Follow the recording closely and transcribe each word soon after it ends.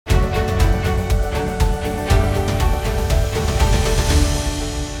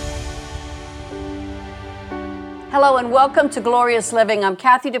Hello and welcome to Glorious Living. I'm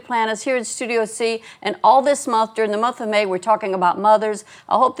Cathy Duplantis here in Studio C, and all this month, during the month of May, we're talking about mothers.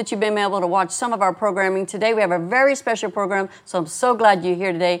 I hope that you've been able to watch some of our programming. Today we have a very special program, so I'm so glad you're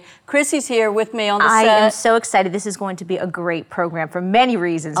here today. Chrissy's here with me on the set. I am so excited. This is going to be a great program for many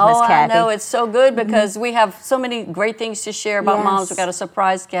reasons, Miss Cathy. I know. It's so good because we have so many great things to share about moms. We've got a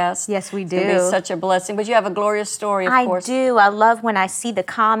surprise guest. Yes, we do. It's going to be such a blessing. But you have a glorious story, of course. I do. I love when I see the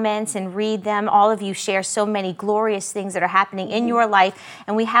comments and read them. All of you share so many glorious things that are happening in your life.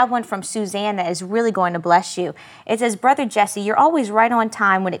 And we have one from Suzanne that is really going to bless you. It says, Brother Jesse, you're always right on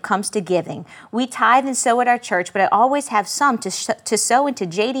time when it comes to giving. We tithe and sow at our church, but I always have some to sow into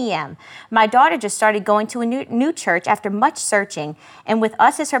JDM. My daughter just started going to a new church after much searching, and with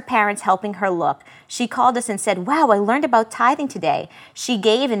us as her parents helping her look. She called us and said, wow, I learned about tithing today. She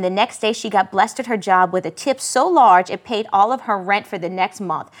gave, and the next day she got blessed at her job with a tip so large it paid all of her rent for the next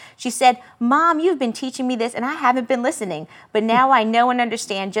month. She said, Mom, you've been teaching me this and I haven't been listening, but now I know and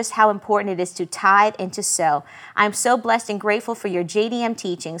understand just how important it is to tithe and to sow. I'm so blessed and grateful for your JDM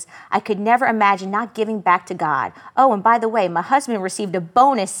teachings. I could never imagine not giving back to God. Oh, and by the way, my husband received a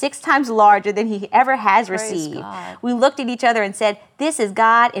bonus 6 times larger than he ever has received. God. We looked at each other and said, this is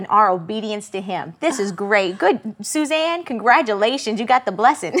God and our obedience to him. This is great. Good. Suzanne, congratulations. You got the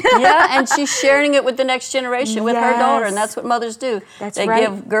blessing. Yeah, and she's sharing it with the next generation, with her daughter, and that's what mothers do. They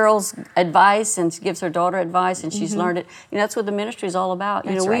give girls advice, and she gives her daughter advice, and she's learned it. You know, that's what the ministry is all about.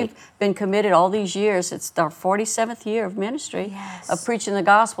 You know, we've been committed all these years. It's our 47th year of ministry, of preaching the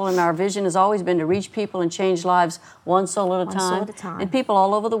gospel, and our vision has always been to reach people and change lives one soul at a time. And people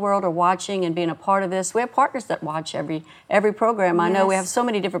all over the world are watching and being a part of this. We have partners that watch every program. I know we have so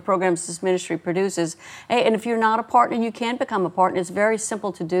many different programs this ministry produces. Hey, and if you're not a partner, you can become a partner. It's very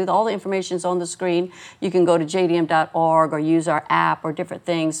simple to do. All the information is on the screen. You can go to jdm.org or use our app or different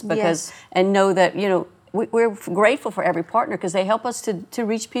things and know that, you know, we're grateful for every partner because they help us to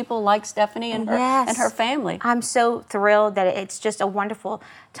reach people like Stephanie and her family. I'm so thrilled that it's just a wonderful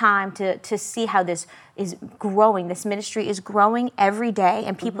time to see how this is growing. This ministry is growing every day,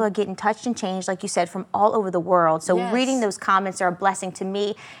 and people are getting touched and changed, like you said, from all over the world. So reading those comments are a blessing to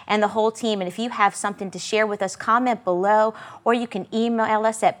me and the whole team. And if you have something to share with us, comment below, or you can email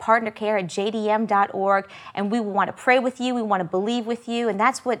us at partnercare@jdm.org, and we want to pray with you. We want to believe with you, and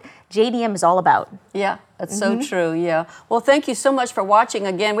that's what JDM is all about. Yeah. That's so true, yeah. Well, thank you so much for watching.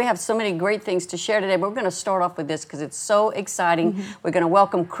 Again, we have so many great things to share today, but we're going to start off with this because it's so exciting. We're going to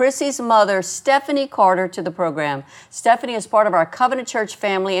welcome Chrissy's mother, Stephanie Carter, to the program. Stephanie is part of our Covenant Church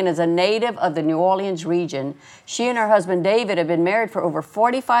family and is a native of the New Orleans region. She and her husband, David, have been married for over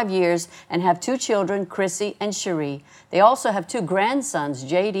 45 years and have 2 children, Chrissy and Cherie. They also have 2 grandsons,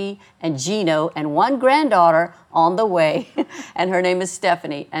 JD and Gino, and 1 granddaughter on the way, and her name is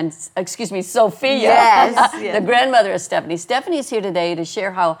Stephanie, and Sophia. Yes. The grandmother of Stephanie. Stephanie is here today to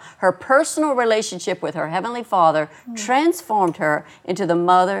share how her personal relationship with her Heavenly Father transformed her into the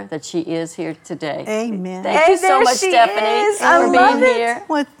mother that she is here today. Amen. Thank you so much, Stephanie, for being here.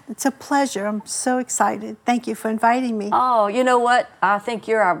 Well, it's a pleasure. I'm so excited. Thank you for inviting me. Oh, you know what? I think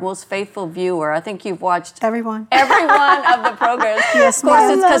you're our most faithful viewer. I think you've watched every one of the programs. Yes, of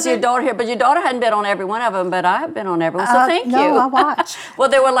course, it's because your daughter here, but your daughter hadn't been on every one of them, but I have been on every one, so thank you. No, I watch. Well,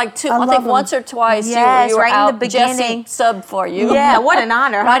 there were like 2, I think once or twice you were right out, in the beginning. Jesse subbed for you. Yeah, what an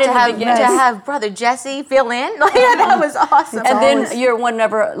honor Right to in the have Brother Jesse fill in. That was awesome. And then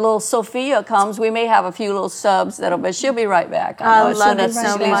whenever little Sophia comes, we may have a few little subs, but she'll be right back. I love it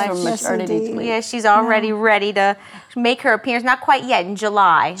so much. From maternity leave. Yeah, she's already ready to make her appearance. Not quite yet, in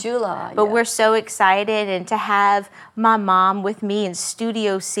July. But we're so excited, and to have my mom with me in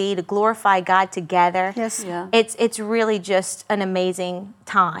Studio C to glorify God together. Yes. Yeah. It's really just an amazing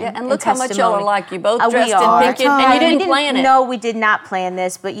time. Yeah, and look how much y'all are like. You both dressed in pink, and you didn't plan it. No, we did not plan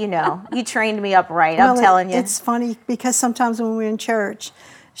this, but you trained me up right. I'm telling you. It's funny because sometimes when we're in church,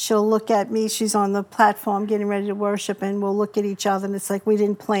 she'll look at me. She's on the platform getting ready to worship, and we'll look at each other, and it's like we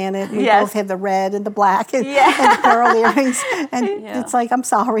didn't plan it. We both have the red and the black and the pearl earrings, and it's like, I'm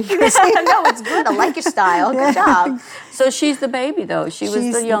sorry. No, it's good. I like your style. Good job. So she's the baby, though. She's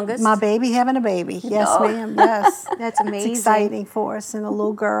the youngest. My baby having a baby. Yes, ma'am. Yes. That's amazing. It's exciting for us, and a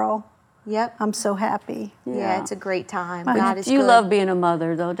little girl. Yep. I'm so happy. Yeah, it's a great time. God is good. You love being a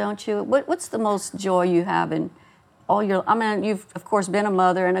mother, though, don't you? What's the most joy you have in all your, you've, of course, been a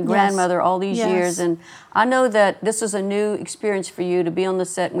mother and a grandmother all these years, and I know that this is a new experience for you to be on the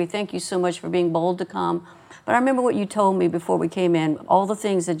set, and we thank you so much for being bold to come. But I remember what you told me before we came in, all the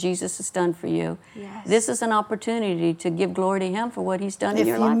things that Jesus has done for you. Yes. This is an opportunity to give glory to Him for what He's done in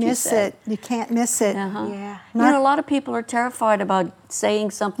your life. If you miss it, you can't miss it. Yeah. You know, a lot of people are terrified about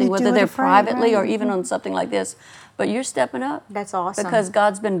saying something, whether they're privately or even on something like this. But you're stepping up. That's awesome. Because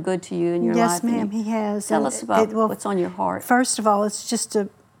God's been good to you in your life. Yes, ma'am, He has. Tell us about what's on your heart. First of all, it's just a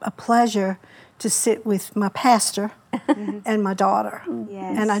pleasure to sit with my pastor and my daughter.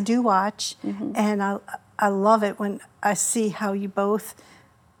 Yes. And I do watch, and I love it when I see how you both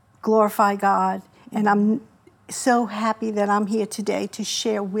glorify God. And I'm so happy that I'm here today to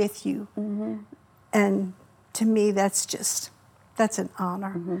share with you. And to me, that's an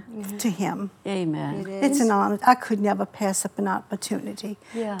honor to Him. Amen. It's an honor. I could never pass up an opportunity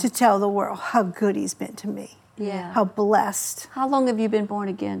to tell the world how good He's been to me. Yeah. How blessed. How long have you been born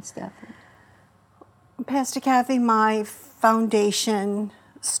again, Stephanie? Pastor Cathy, my foundation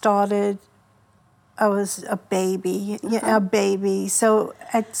started, I was a baby, a baby. So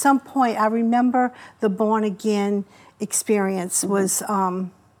at some point, I remember the born again experience was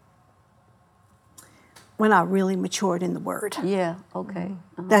when I really matured in the Word. Yeah, okay.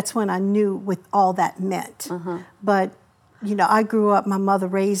 That's when I knew what all that meant. But, you know, I grew up, my mother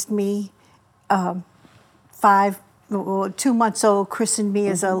raised me, 2 months old, christened me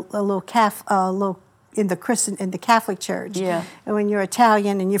as a little in the Catholic Church. Yeah. And when you're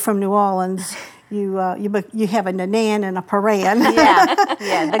Italian and you're from New Orleans, you have a nanan and a paran.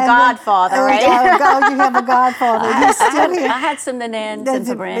 The Godfather, right? You have a Godfather. He's still here. I had some nanans and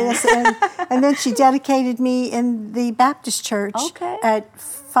parans. Yes, and then she dedicated me in the Baptist church at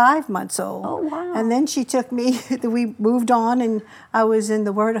 5 months old. Oh, wow. And then she took me, we moved on, and I was in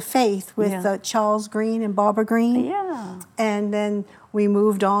the Word of Faith with Charles Green and Barbara Green. Yeah. And then we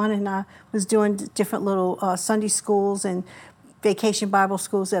moved on, and I was doing different little Sunday schools and vacation Bible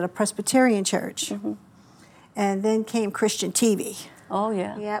schools at a Presbyterian church. And then came Christian TV. Oh,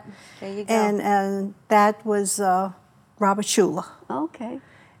 yeah. Yep, there you go. And that was Robert Schuller. Okay.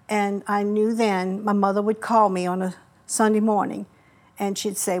 And I knew then my mother would call me on a Sunday morning, and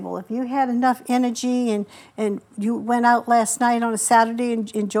she'd say, well, if you had enough energy and you went out last night on a Saturday and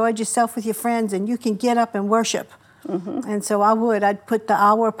enjoyed yourself with your friends, and you can get up and worship. And so I'd put the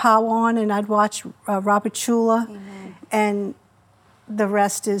Hour of Power on, and I'd watch Robert Schuller. Amen. And the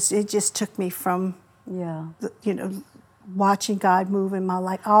rest is, it just took me from, watching God move in my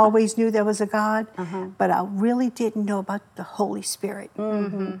life. I always knew there was a God, but I really didn't know about the Holy Spirit.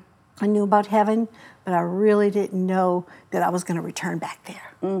 I knew about heaven, but I really didn't know that I was going to return back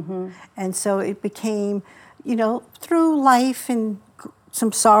there. And so it became, through life and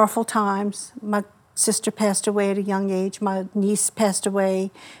some sorrowful times. My sister passed away at a young age. My niece passed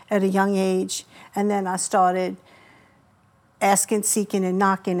away at a young age. And then I started asking, seeking, and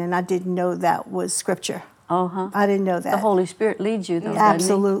knocking, and I didn't know that was Scripture. I didn't know that. The Holy Spirit leads you, though.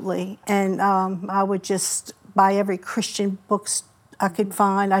 Absolutely. And I would just buy every Christian books I could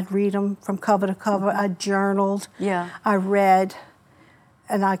find. I'd read them from cover to cover. I journaled. Yeah. I read.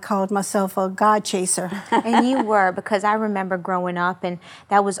 And I called myself a God chaser. And you were, because I remember growing up, and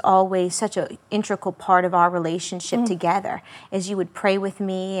that was always such an integral part of our relationship together. As you would pray with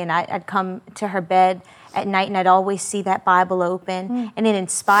me, and I'd come to her bed at night, and I'd always see that Bible open, and it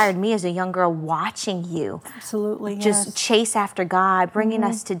inspired me as a young girl watching you. Absolutely, just chase after God, bringing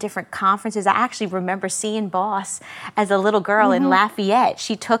us to different conferences. I actually remember seeing Boss as a little girl in Lafayette.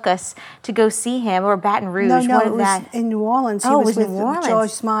 She took us to go see him, or Baton Rouge. No, it was in New Orleans. He was with New Orleans.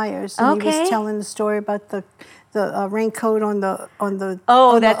 Joyce Myers, and he was telling the story about the raincoat on the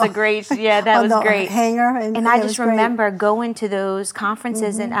that's a great, that was great hanger, and I just remember going to those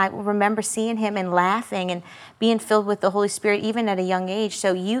conferences, and I remember seeing him and laughing and being filled with the Holy Spirit even at a young age.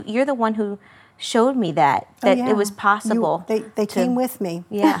 So you're the one who showed me that it was possible. They came with me.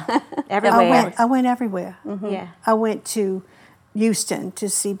 Everywhere. I went everywhere. Yeah, I went to Houston to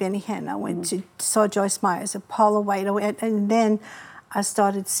see Benny Hinn. I went to saw Joyce Myers and Paula White, and then I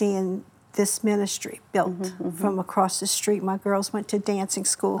started seeing this ministry built from across the street. My girls went to dancing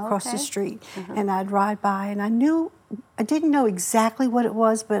school across the street, and I'd ride by, and I didn't know exactly what it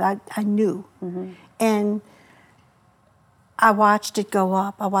was, but I knew. And I watched it go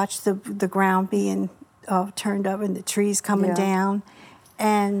up. I watched the ground being turned up and the trees coming down,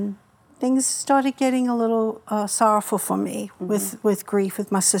 and things started getting a little sorrowful for me with grief,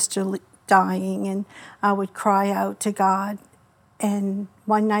 with my sister dying, and I would cry out to God. And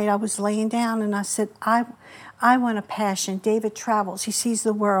one night I was laying down, and I said, I want a passion. David travels. He sees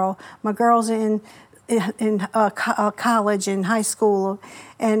the world. My girls are in college and high school,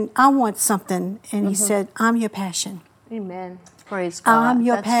 and I want something. And he said, I'm your passion. Amen. Praise God. I'm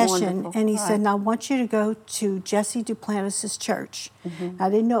your That's passion. wonderful. And he said, now I want you to go to Jesse Duplantis' church. I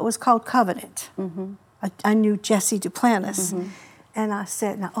didn't know it was called Covenant. I knew Jesse Duplantis. And I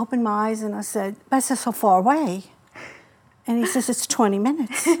said, and I opened my eyes and I said, that's so far away. And he says, it's 20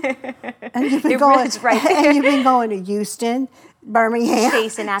 minutes. And you've been going, and you've been going to Houston, Birmingham.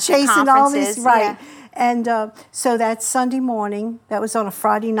 Chasing all these, right. Yeah. And so that Sunday morning, that was on a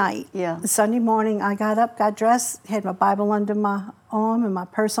Friday night. Yeah. Sunday morning, I got up, got dressed, had my Bible under my arm and my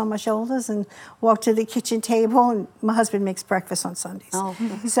purse on my shoulders, and walked to the kitchen table. And my husband makes breakfast on Sundays. Oh.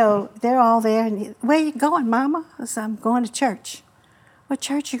 So they're all there. And where are you going, Mama? I said, I'm going to church. What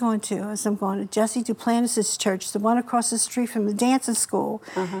church are you going to? I said, I'm going to Jesse Duplantis' church, the one across the street from the dancing school.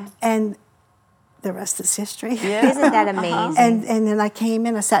 And the rest is history. Yeah. Isn't that amazing? And then I came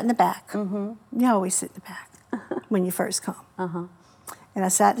in, I sat in the back. You always sit in the back when you first come. And I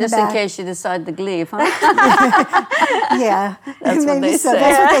sat in the back. Just in case you decide to leave, huh? Yeah. That's what they say.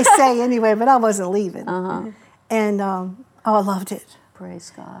 That's what they say anyway, but I wasn't leaving. And I loved it.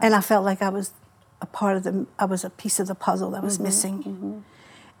 Praise God. And I felt like I was I was a piece of the puzzle that was missing.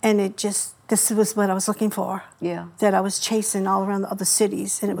 And this was what I was looking for. Yeah. That I was chasing all around the other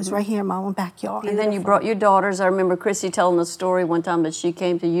cities, and it was right here in my own backyard. And then you brought your daughters. I remember Chrissy telling the story one time that she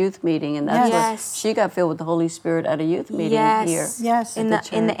came to youth meeting, and that's where she got filled with the Holy Spirit at a youth meeting here. Yes. In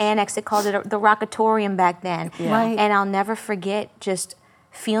the annex, they called it the Rockatorium back then. Yeah. Right. And I'll never forget just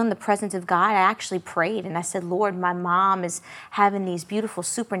feeling the presence of God. I actually prayed and I said, Lord, my mom is having these beautiful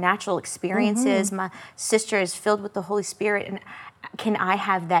supernatural experiences. My sister is filled with the Holy Spirit, and can I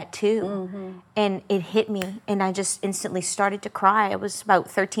have that too? And it hit me, and I just instantly started to cry. I was about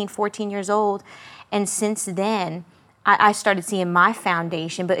 13, 14 years old, and since then, I started seeing my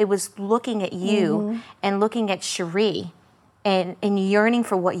foundation, but it was looking at you and looking at Cherie and yearning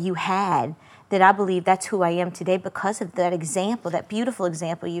for what you had, that I believe that's who I am today because of that example, that beautiful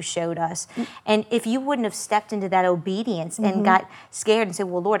example you showed us. And if you wouldn't have stepped into that obedience and got scared and said,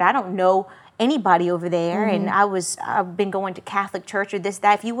 well, Lord, I don't know anybody over there, and I've been going to Catholic church or this,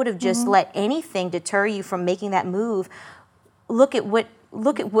 that, if you would have just let anything deter you from making that move, look at what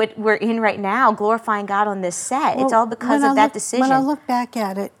we're in right now, glorifying God on this set. Well, it's all because of that decision. When I look back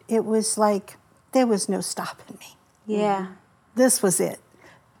at it, it was like there was no stopping me. Yeah. This was it.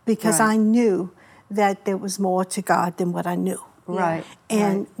 Because I knew that there was more to God than what I knew. Right.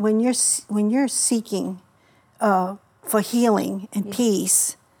 And when you're seeking for healing and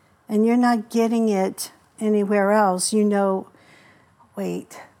peace, and you're not getting it anywhere else, you know,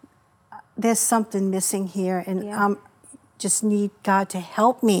 wait, there's something missing here, and I just need God to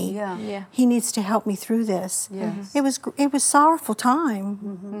help me. Yeah. He needs to help me through this. Yes. It was sorrowful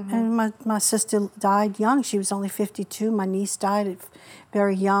time, and my sister died young. She was only 52. My niece died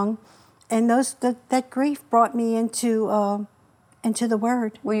very young, and that grief brought me into the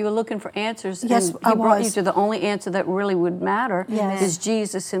Word. Well, you were looking for answers. Yes, and he brought you to the only answer that really would matter is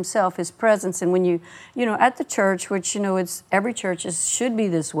Jesus Himself, His presence. And when you at the church, which it's every church should be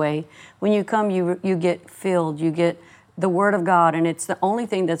this way. When you come, you get filled. You get the Word of God, and it's the only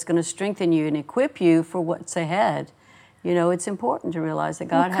thing that's going to strengthen you and equip you for what's ahead. It's important to realize that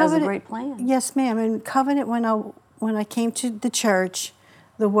God has a great plan. Yes, ma'am. And Covenant, when I came to the church,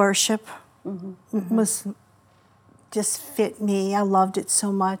 the worship was just fit me. I loved it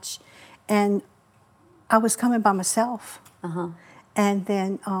so much, and I was coming by myself. And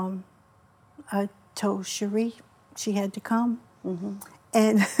then I told Cherie she had to come,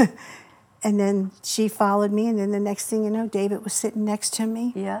 and. And then she followed me, and then the next thing you know, David was sitting next to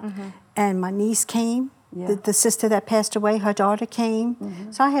me. Yeah. And my niece came. Yeah. The sister that passed away, her daughter came.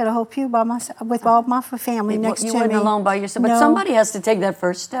 So I had a whole pew by myself with all my family next to me. You weren't alone by yourself, but somebody has to take that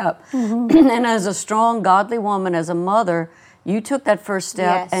first step. And as a strong, godly woman, as a mother, you took that first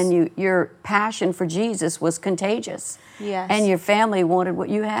step, and your passion for Jesus was contagious. Yes. And your family wanted what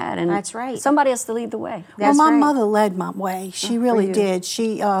you had, and that's right. Somebody has to lead the way. Well, my mother led my way. She really did.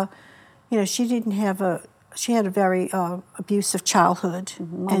 She. She didn't have she had a very abusive childhood.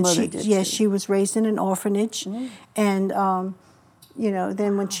 My mother did. Yes, she was raised in an orphanage. And,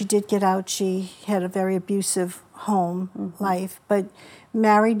 then when she did get out, she had a very abusive home life, but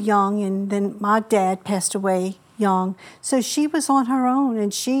married young, and then my dad passed away young. So she was on her own,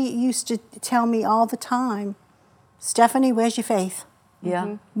 and she used to tell me all the time, Stephanie, where's your faith?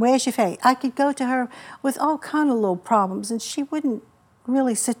 Yeah. Where's your faith? I could go to her with all kind of little problems, and she wouldn't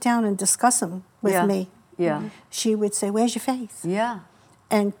really sit down and discuss them with me. Yeah. She would say, where's your faith? Yeah.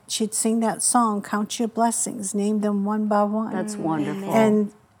 And she'd sing that song, Count Your Blessings, name them one by one. That's wonderful.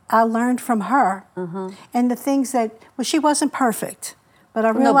 And I learned from her. And the things she wasn't perfect, But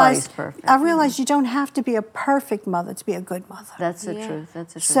I Nobody's perfect. I realized you don't have to be a perfect mother to be a good mother. That's the truth.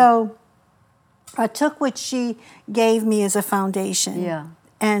 That's the truth. So I took what she gave me as a foundation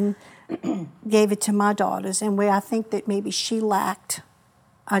and gave it to my daughters. And where I think that maybe she lacked,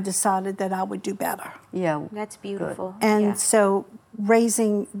 I decided that I would do better. Yeah. That's beautiful. Good. And so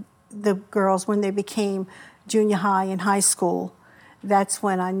raising the girls when they became junior high and high school, that's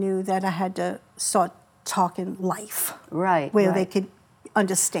when I knew that I had to start talking life. Right. Where they could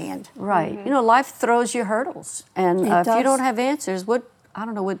understand. Right. You know, life throws you hurdles. And if you don't have answers, I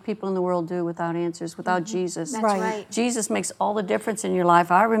don't know what people in the world do without answers, without Jesus. That's right. Jesus makes all the difference in your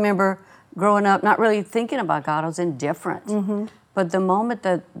life. I remember growing up not really thinking about God. I was indifferent. But the moment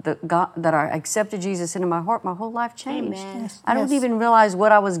that I accepted Jesus into my heart, my whole life changed. Amen. I don't even realize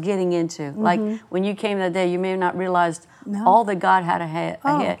what I was getting into. Like when you came that day, you may have not realized all that God had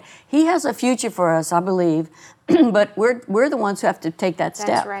ahead. He has a future for us, I believe, but we're the ones who have to take that step.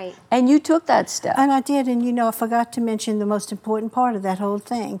 That's right. And you took that step. And I did, and you know, I forgot to mention the most important part of that whole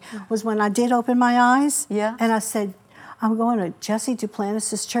thing was when I did open my eyes. Yeah. And I said, I'm going to Jesse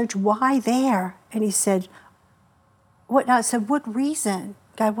Duplantis' church. Why there? And he said, what? And I said, what reason?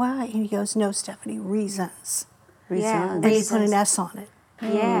 God, why? And he goes, no, Stephanie, reasons. Yeah. And he put an S on it.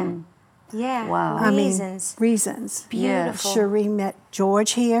 Yeah. Yeah. Wow. Reasons. Reasons. Beautiful. Cherie met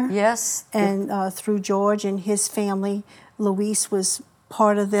George here. Yes. And through George and his family, Luis was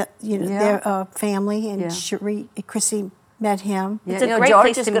part of their family, and Cherie, Chrissy met him. It's a great George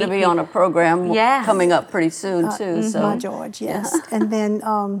place is to going to meet be on a program coming up pretty soon too. So. My George, yes.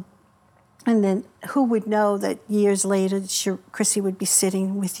 And then who would know that years later, Chrissy would be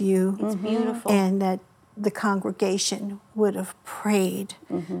sitting with you. It's beautiful. And that the congregation would have prayed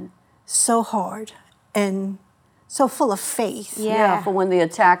so hard and so full of faith. Yeah, for when the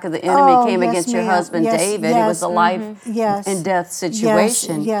attack of the enemy came against your husband David, it was a life and death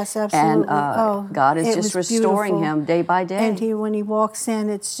situation. Yes, absolutely. And God is just restoring him day by day. And when he walks in,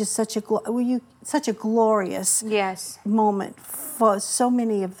 it's just such a glorious moment for so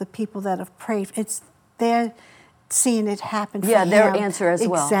many of the people that have prayed. They're seeing it happen for him. Their answer as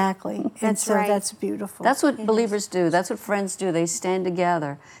well. Exactly. That's that's beautiful. That's what believers do. That's what friends do. They stand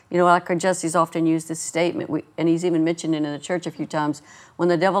together. You know, like Jesse's often used this statement, and he's even mentioned it in the church a few times. When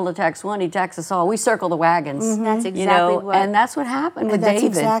the devil attacks one, he attacks us all. We circle the wagons. That's exactly what. And that's what happened with David.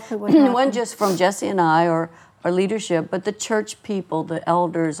 Exactly what happened. It wasn't just from Jesse and I or leadership, but the church people, the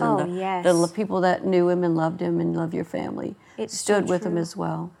elders, and the people that knew him and loved your family. It's stood so with him true. as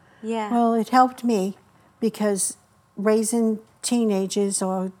well. Yeah. Well, it helped me because raising teenagers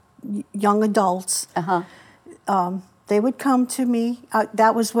or young adults, they would come to me.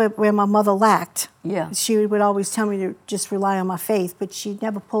 That was where my mother lacked. Yeah. She would always tell me to just rely on my faith, but she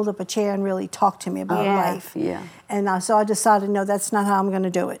never pulled up a chair and really talked to me about life. Yeah. And so I decided, no, that's not how I'm going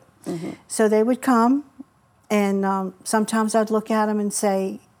to do it. So they would come, and sometimes I'd look at them and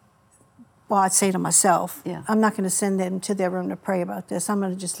say, well, I'd say to myself, I'm not going to send them to their room to pray about this. I'm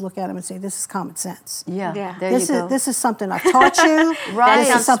going to just look at them and say, this is common sense. Yeah. This is something I've taught you. Right.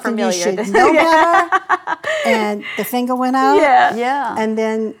 This is something you should know better. And the finger went out. Yeah. And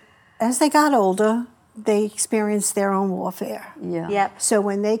then as they got older, they experienced their own warfare. Yeah. Yep. So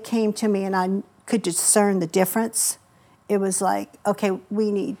when they came to me and I could discern the difference, it was like, okay,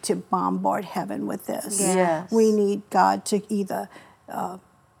 we need to bombard heaven with this. Yes. We need God to either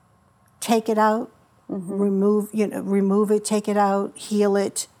take it out, remove it, take it out, heal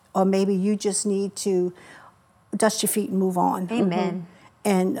it, or maybe you just need to dust your feet and move on. Amen.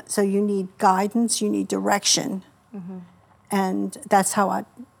 And so you need guidance, you need direction, and that's how I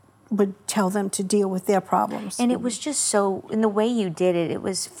would tell them to deal with their problems. And it was just so, in the way you did it, it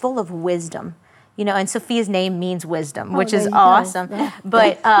was full of wisdom. You know, and Sophia's name means wisdom, which is awesome.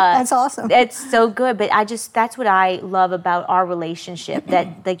 But that's awesome. It's so good. But that's what I love about our relationship.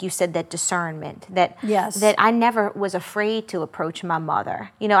 That, like you said, that discernment. That I never was afraid to approach my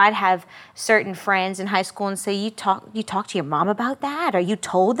mother. You know, I'd have certain friends in high school and say, "You talk to your mom about that, or you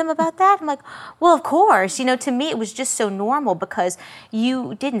told them about that?" I'm like, "Well, of course." You know, to me it was just so normal because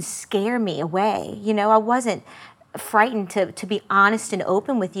you didn't scare me away. You know, I wasn't frightened to be honest and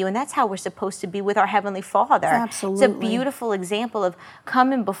open with you, and that's how we're supposed to be with our Heavenly Father. Absolutely. It's a beautiful example of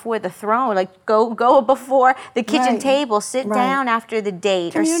coming before the throne, like go before the kitchen table, sit down after the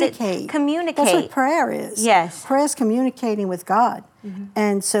date, communicate. That's what prayer is. Yes. Prayer is communicating with God.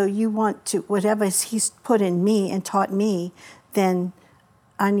 And so you want to, whatever He's put in me and taught me, then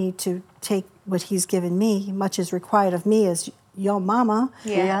I need to take what He's given me, much is required of me as your mama,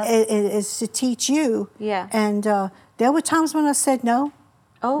 is to teach you. Yeah. And there were times when I said no.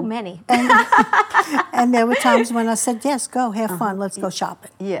 Oh, many. And there were times when I said, yes, go, have fun, let's go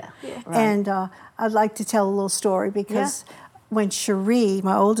shopping. Yeah. Right. And I'd like to tell a little story because when Cherie,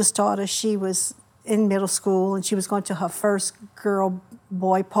 my oldest daughter, she was in middle school and she was going to her first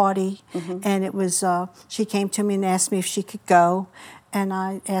girl-boy party. And it was, she came to me and asked me if she could go. And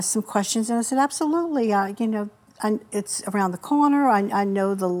I asked some questions and I said, absolutely, you know, it's around the corner. I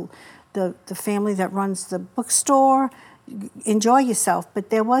know the family that runs the bookstore. Enjoy yourself.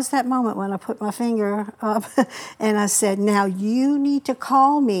 But there was that moment when I put my finger up and I said, now you need to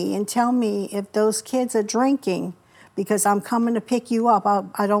call me and tell me if those kids are drinking because I'm coming to pick you up.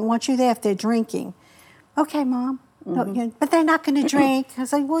 I don't want you there if they're drinking. Okay, Mom. No, but they're not going to drink. I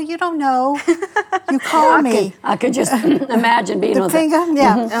was like, well, you don't know. You call me. I could just imagine being the with finger.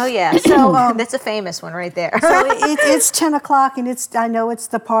 Yeah. Oh yeah. So that's a famous one right there. So it's 10 o'clock and I know it's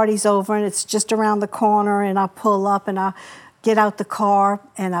the party's over and it's just around the corner and I pull up and I get out the car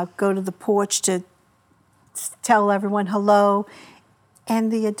and I go to the porch to tell everyone hello.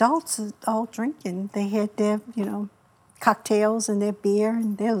 And the adults are all drinking. They had their, you know, cocktails and their beer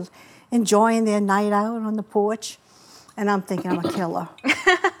and they're enjoying their night out on the porch. And I'm thinking, I'm a killer.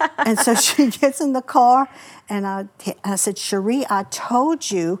 And so she gets in the car, and I said, Cherie, I told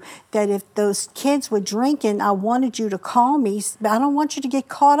you that if those kids were drinking, I wanted you to call me. I don't want you to get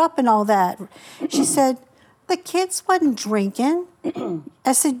caught up in all that. She said, the kids wasn't drinking.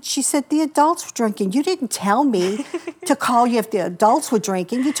 She said, the adults were drinking. You didn't tell me to call you if the adults were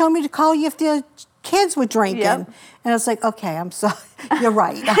drinking. You told me to call you if the kids were drinking. Yep. And I was like, okay, I'm sorry. You're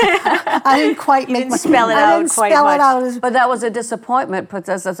right. I didn't quite spell it out quite much. But that was a disappointment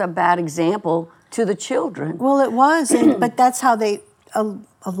because that's a bad example to the children. Well, it was, but that's how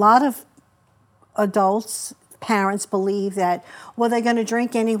a lot of adults, parents believe that, well, they're going to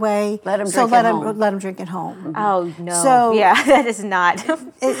drink anyway, let them drink at home. Oh, no. So, yeah, that is not.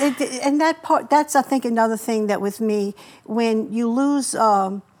 And that's, I think, another thing that with me, when you lose,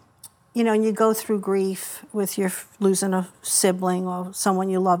 you know, and you go through grief with your losing a sibling or someone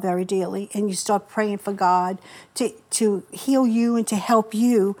you love very dearly, and you start praying for God to heal you and to help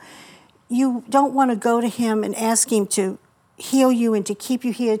you, you don't want to go to Him and ask Him to heal you and to keep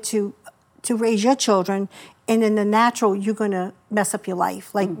you here to raise your children, and in the natural, you're going to mess up your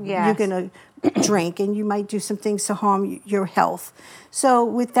life. Like, you're going to drink, and you might do some things to harm your health. So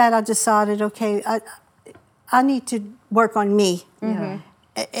with that, I decided, okay, I need to work on me.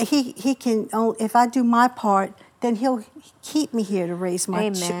 He can, if I do my part, then He'll keep me here to raise my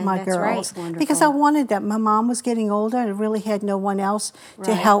girls. Right. Because I wanted that. My mom was getting older and I really had no one else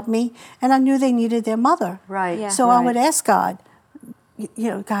to help me. And I knew they needed their mother. Right. Yeah. So I would ask God, you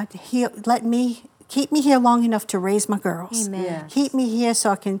know, God, keep me here long enough to raise my girls. Amen. Yes. Keep me here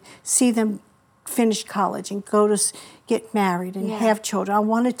so I can see them finish college and go to get married and have children. I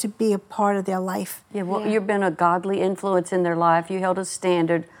wanted to be a part of their life. Yeah, well, you've been a godly influence in their life. You held a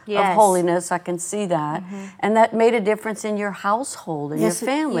standard of holiness. I can see that. And that made a difference in your household and your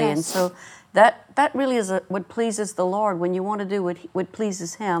family. And so that really is what pleases the Lord, when you want to do what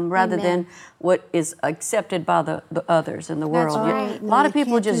pleases Him rather than what is accepted by the others in the world. Right. A lot of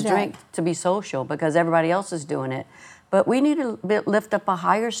people just drink to be social because everybody else is doing it. But we need to lift up a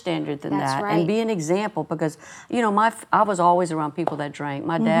higher standard than that and be an example, because, you know, I was always around people that drank.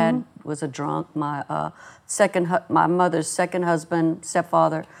 My dad was a drunk. My mother's second husband,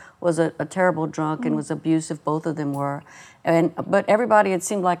 stepfather, was a terrible drunk and was abusive. Both of them were. But everybody, it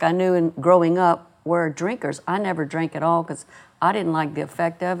seemed like I knew in growing up, were drinkers. I never drank at all because I didn't like the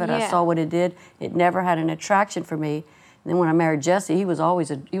effect of it. I saw what it did. It never had an attraction for me. And then when I married Jesse, he was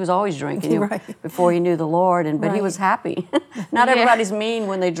always drinking before he knew the Lord, but he was happy. Not everybody's mean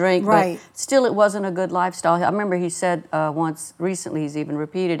when they drink, but still it wasn't a good lifestyle. I remember he said once recently, he's even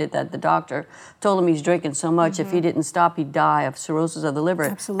repeated it, that the doctor told him he's drinking so much if he didn't stop, he'd die of cirrhosis of the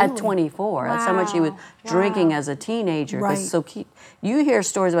liver at 24. That's how much he was drinking as a teenager. So you hear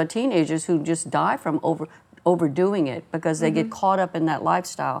stories about teenagers who just die from overdoing it because they get caught up in that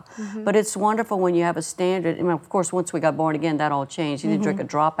lifestyle. But it's wonderful when you have a standard. I mean, of course, once we got born again, that all changed. He didn't drink a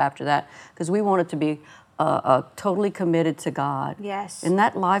drop after that because we wanted to be totally committed to God. Yes. And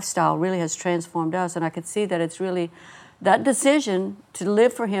that lifestyle really has transformed us. And I could see that it's really that decision to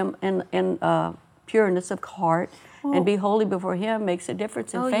live for Him in pureness of heart and be holy before Him makes a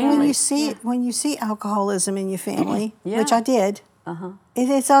difference in family. When you see alcoholism in your family, which I did, it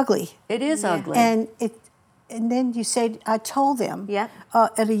is ugly. It is ugly. And then you said, I told them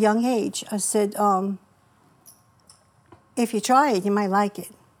at a young age, I said, if you try it, you might like it.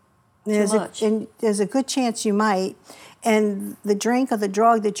 And there's a good chance you might. And the drink or the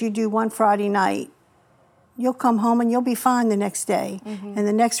drug that you do one Friday night, you'll come home and you'll be fine the next day. Mm-hmm. And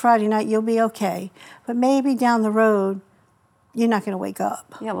the next Friday night, you'll be okay. But maybe down the road, you're not going to wake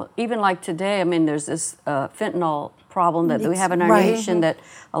up. Yeah, well, even like today, I mean, there's this fentanyl problem that we have in our right. nation that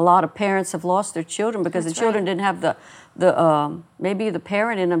a lot of parents have lost their children because the children didn't have maybe the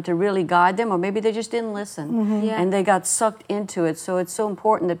parent in them to really guide them, or maybe they just didn't listen, and they got sucked into it. So it's so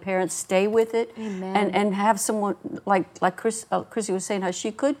important that parents stay with it and have someone like Chrissy was saying, how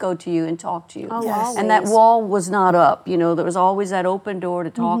she could go to you and talk to you, and that wall was not up. You know, there was always that open door to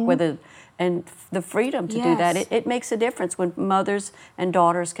talk with it. And the freedom to do that, it makes a difference when mothers and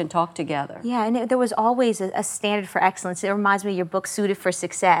daughters can talk together. Yeah, and there was always a standard for excellence. It reminds me of your book, Suited for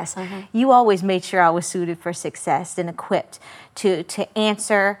Success. You always made sure I was suited for success and equipped to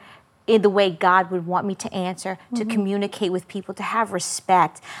answer in the way God would want me to answer, to communicate with people, to have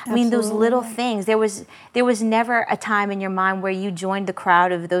respect. I mean, those little things. There was never a time in your mind where you joined the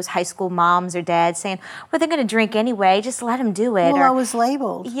crowd of those high school moms or dads saying, well, they're going to drink anyway, just let them do it. Well, I was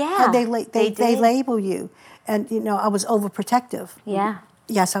labeled. Yeah. They label you. And, you know, I was overprotective. Yeah.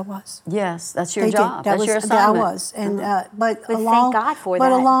 Yes, I was. Yes, that's your They job. Did. That's your assignment. I was. And, but thank God for that.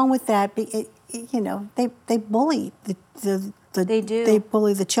 But along with that, you know, they bully They do. They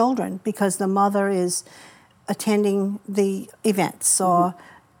bully the children because the mother is attending the events or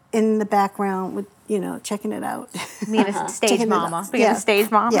in the background with, you know, checking it out. Being a stage mama. Being a stage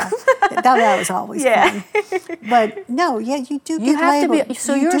mama. Yeah, that was always fun. But no, you do You get have labeled. to be.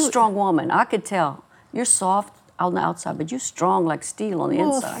 So you're a strong woman. I could tell. You're soft on the outside, but you're strong like steel on the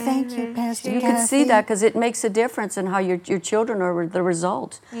inside. Well, thank you, Pastor You Cathy. can see that because it makes a difference in how your children are the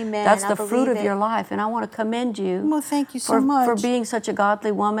result. Amen. That's I the fruit believe of your life, and I want to commend you. Well, thank you so much for being such a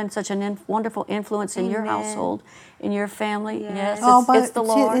godly woman, such a wonderful influence in your household, in your family. Yes, it's the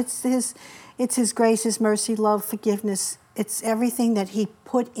Lord. It's His grace, His mercy, love, forgiveness. It's everything that He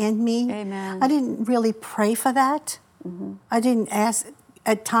put in me. Amen. I didn't really pray for that. I didn't ask.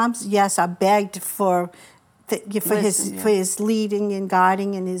 At times, yes, I begged for his leading and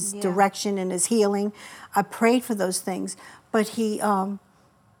guiding and His direction and His healing. I prayed for those things, but He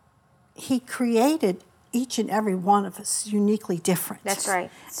created each and every one of us uniquely different. That's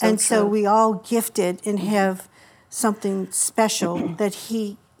right. So we all gifted and have something special that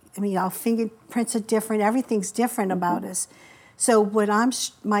our fingerprints are different. Everything's different about us. So what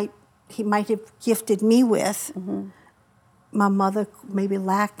He might have gifted me with, my mother maybe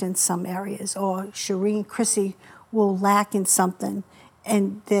lacked in some areas, or Shireen, Chrissy will lack in something,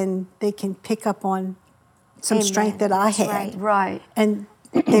 and then they can pick up on some strength that I had. Right. And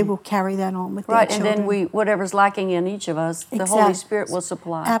they will carry that on with their children. And then whatever's lacking in each of us, the Holy Spirit will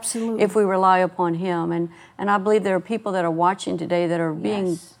supply. Absolutely. If we rely upon Him. And I believe there are people that are watching today that are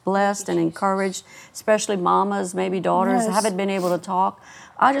being blessed and encouraged, especially mamas, maybe daughters, haven't been able to talk.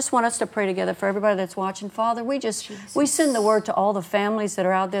 I just want us to pray together for everybody that's watching. Father, we send the word to all the families that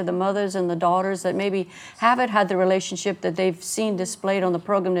are out there, the mothers and the daughters that maybe haven't had the relationship that they've seen displayed on the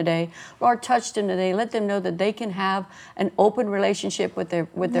program today. Lord, touch them today. Let them know that they can have an open relationship with their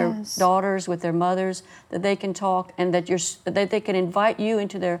daughters, with their mothers, that they can talk, and that they can invite you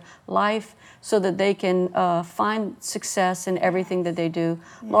into their life so that they can find success in everything that they do.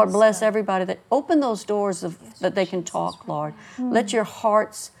 Yes, Lord, bless everybody. That open those doors that they can talk, Lord. Let their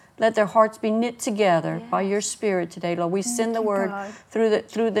hearts be knit together by your Spirit today, Lord. We send the word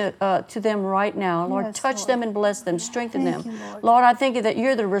to them right now. Lord, touch them and bless them, strengthen them. Lord, I thank you that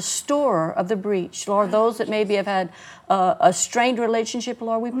you're the restorer of the breach. Lord, those that maybe have had a strained relationship,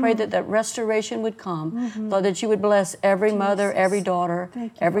 Lord, we pray that restoration would come. Lord, that you would bless every mother, every daughter,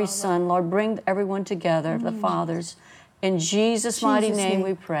 every son. Lord, bring everyone together, the fathers. In Jesus' mighty name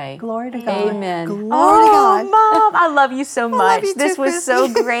we pray. Glory to God. Amen. Glory to God. Mom, I love you so much. You This too, was so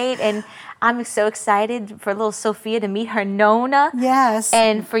Chrissy. great, and I'm so excited for little Sophia to meet her Nona. Yes.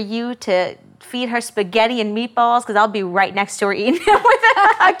 And for you to feed her spaghetti and meatballs, because I'll be right next to her eating with her.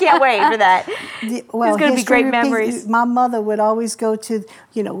 I can't wait for that. It's going to be great memories. My mother would always go to,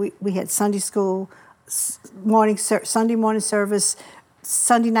 we had Sunday school, Sunday morning service,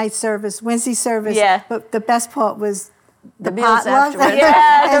 Sunday night service, Wednesday service. Yeah. But the best part was the meals potluck. afterwards.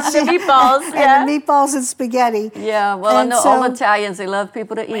 Yeah, the meatballs. And the meatballs and spaghetti. Yeah, well, I know all Italians, they love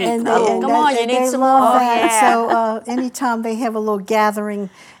people to eat. And Come on, you need some more. That. Yeah. So anytime they have a little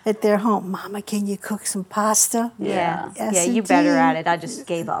gathering, at their home. Mama, can you cook some pasta? Yeah. Yes, yeah, you're indeed. better at it. I just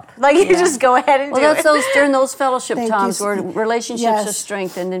gave up. Like, you just go ahead and do it. Well, that's during those fellowship times you. where relationships are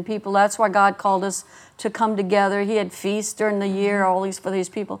strengthened and people, that's why God called us to come together. He had feasts during the year, for these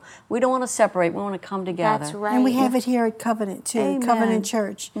people. We don't want to separate. We want to come together. That's right. And we have it here at Covenant, too. Amen. Covenant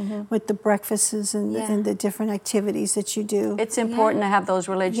Church, with the breakfasts and the different activities that you do. It's important to have those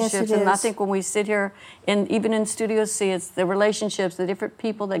relationships. Yes, it and I is. think when we sit here, even in Studio C, it's the relationships, the different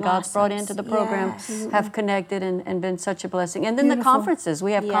people that God's brought into the program have connected and been such a blessing. And then the conferences.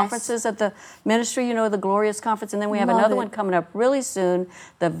 We have conferences at the ministry, you know, the Glorious Conference, and then we have another one coming up really soon,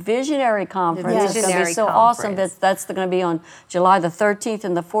 the Visionary Conference. It's going to be so awesome. That's going to be on July the 13th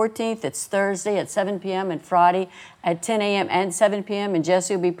and the 14th. It's Thursday at 7 p.m. and Friday at 10 a.m. and 7 p.m. And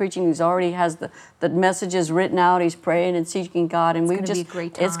Jesse will be preaching. He's already has the messages written out. He's praying and seeking God. And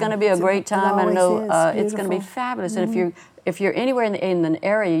it's going to be a great time. I know it's going to be fabulous. Mm-hmm. And if you're anywhere in an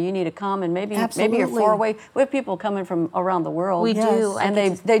area, you need to come, and maybe you're far away. We have people coming from around the world. We do, and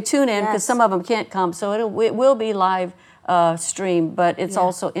they tune in because some of them can't come. So it will be live stream, but it's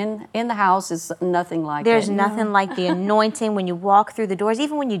also in the house. Is nothing like There's nothing like the anointing when you walk through the doors,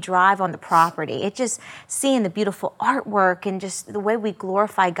 even when you drive on the property. It just seeing the beautiful artwork and just the way we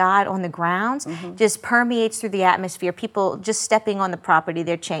glorify God on the grounds just permeates through the atmosphere. People just stepping on the property,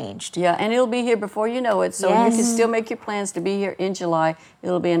 they're changed. Yeah, and it'll be here before you know it, so you can still make your plans to be here in July.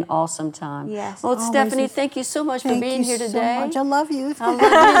 It'll be an awesome time. Yes. Well, Stephanie, thank you so much for being here today. So much. I love you. I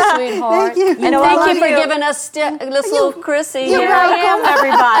love you, sweetheart. Thank you. And thank you for giving us this little Chrissy You're here. welcome,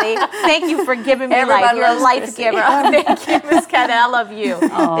 everybody. Thank you for giving me life. You're a life giver. Thank you, Miss Cathy. I love you.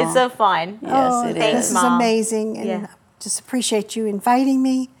 It's so fun. Yes, it is. Thanks, This is Mom. amazing. And just appreciate you inviting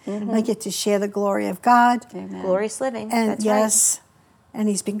me. I get to share the glory of God. Amen. Glorious living. And That's right. and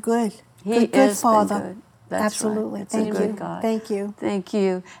He's been good. He good has Father. been good. That's Absolutely. right. It's Thank a good you. God. Thank you. Thank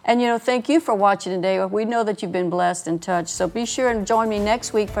you. And thank you for watching today. We know that you've been blessed and touched. So be sure and join me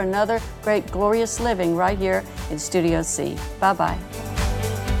next week for another great Glorious Living right here in Studio C. Bye-bye.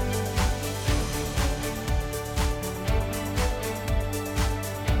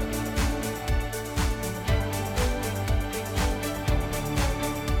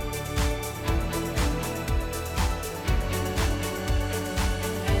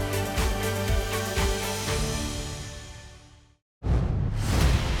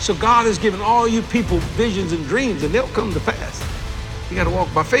 So God has given all you people visions and dreams, and they'll come to pass. You got to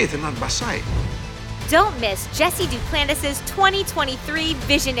walk by faith and not by sight. Don't miss Jesse Duplantis' 2023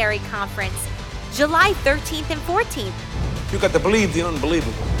 Visionary Conference, July 13th and 14th. You got to believe the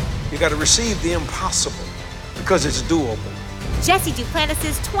unbelievable. You got to receive the impossible because it's doable. Jesse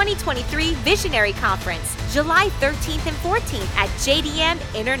Duplantis' 2023 Visionary Conference, July 13th and 14th at JDM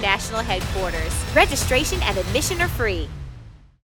International Headquarters. Registration and admission are free.